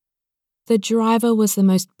The driver was the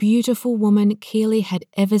most beautiful woman Keely had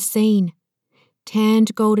ever seen.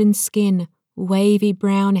 Tanned golden skin, wavy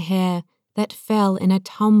brown hair that fell in a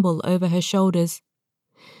tumble over her shoulders.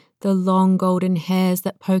 The long golden hairs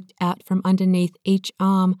that poked out from underneath each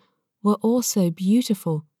arm were also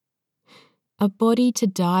beautiful. A body to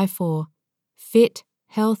die for, fit,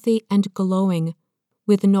 healthy, and glowing,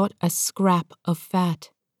 with not a scrap of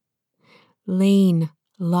fat. Lean,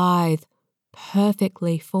 lithe,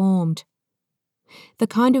 perfectly formed. The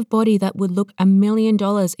kind of body that would look $1 million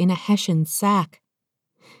in a Hessian sack,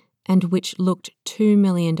 and which looked $2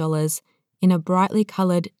 million in a brightly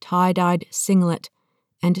coloured tie-dyed singlet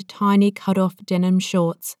and tiny cut-off denim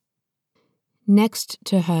shorts. Next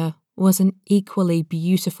to her was an equally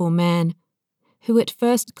beautiful man, who at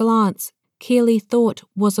first glance Keely thought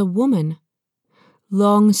was a woman.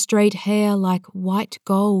 Long straight hair like white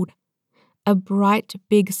gold, a bright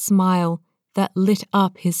big smile that lit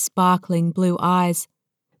up his sparkling blue eyes.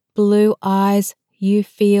 Blue eyes you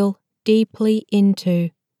feel deeply into,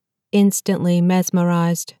 instantly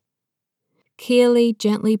mesmerized. Keely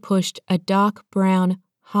gently pushed a dark brown,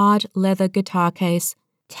 hard leather guitar case,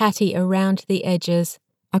 tatty around the edges,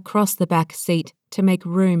 across the back seat to make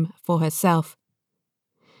room for herself.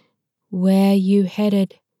 "Where you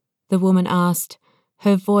headed?" the woman asked,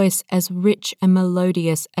 her voice as rich and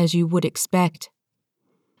melodious as you would expect.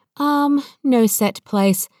 No set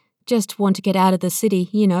place. Just want to get out of the city,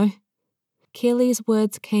 you know." Keely's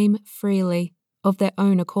words came freely, of their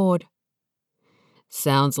own accord.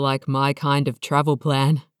 "Sounds like my kind of travel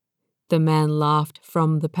plan," the man laughed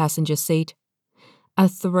from the passenger seat. A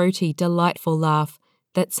throaty, delightful laugh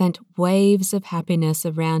that sent waves of happiness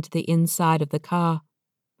around the inside of the car.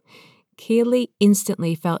 Keely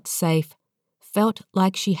instantly felt safe, felt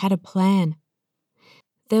like she had a plan.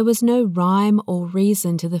 There was no rhyme or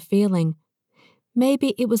reason to the feeling.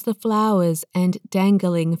 Maybe it was the flowers and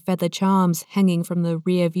dangling feather charms hanging from the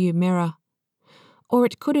rear-view mirror. Or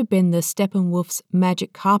it could have been the Steppenwolf's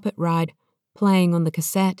magic carpet ride playing on the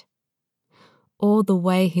cassette. Or the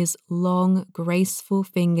way his long, graceful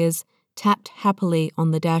fingers tapped happily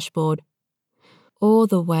on the dashboard. Or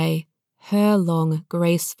the way her long,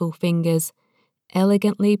 graceful fingers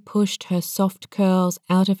elegantly pushed her soft curls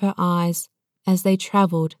out of her eyes as they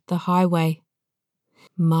travelled the highway.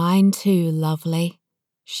 "Mine too, lovely,"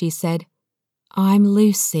 she said. "I'm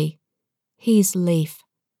Lucy. He's Leif."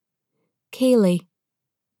 "Keely."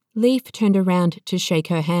 Leif turned around to shake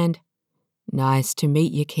her hand. "Nice to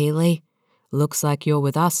meet you, Keely. Looks like you're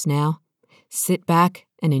with us now. Sit back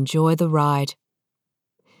and enjoy the ride."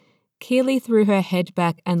 Keely threw her head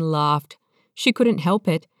back and laughed. She couldn't help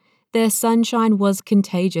it. Their sunshine was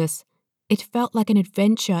contagious. It felt like an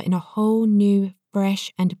adventure in a whole new,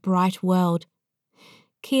 fresh and bright world.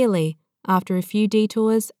 Keely, after a few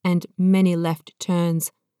detours and many left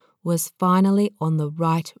turns, was finally on the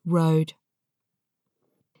right road.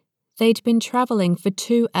 They'd been travelling for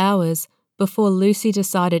 2 hours before Lucy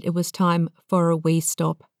decided it was time for a wee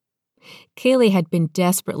stop. Keely had been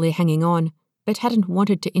desperately hanging on, but hadn't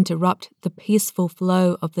wanted to interrupt the peaceful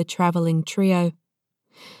flow of the travelling trio.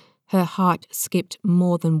 Her heart skipped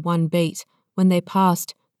more than one beat when they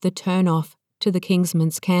passed the turn-off to the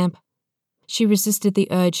Kingsman's camp. She resisted the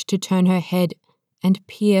urge to turn her head and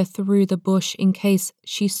peer through the bush in case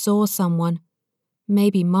she saw someone,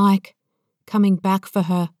 maybe Mike, coming back for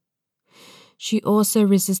her. She also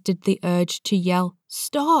resisted the urge to yell,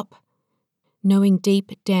 "Stop!" knowing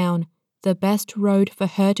deep down the best road for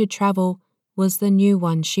her to travel was the new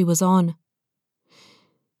one she was on.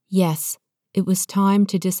 Yes, it was time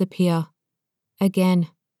to disappear. Again.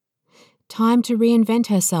 Time to reinvent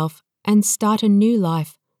herself and start a new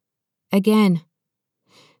life. Again.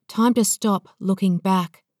 Time to stop looking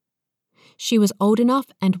back. She was old enough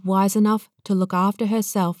and wise enough to look after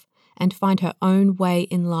herself and find her own way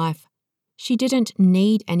in life. She didn't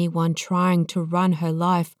need anyone trying to run her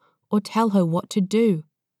life or tell her what to do.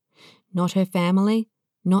 Not her family,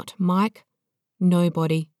 not Mike,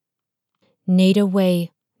 nobody. "Need a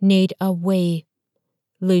wee,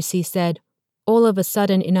 Lucy said, all of a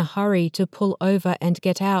sudden in a hurry to pull over and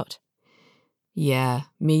get out. "Yeah,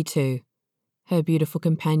 me too," her beautiful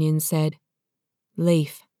companion said.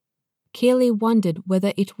 Leif. Keely wondered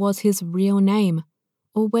whether it was his real name,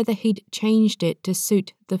 or whether he'd changed it to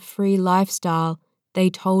suit the free lifestyle they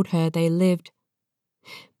told her they lived.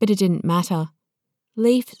 But it didn't matter.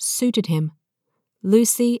 Leif suited him.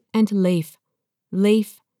 Lucy and Leif.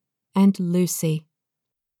 Leif and Lucy.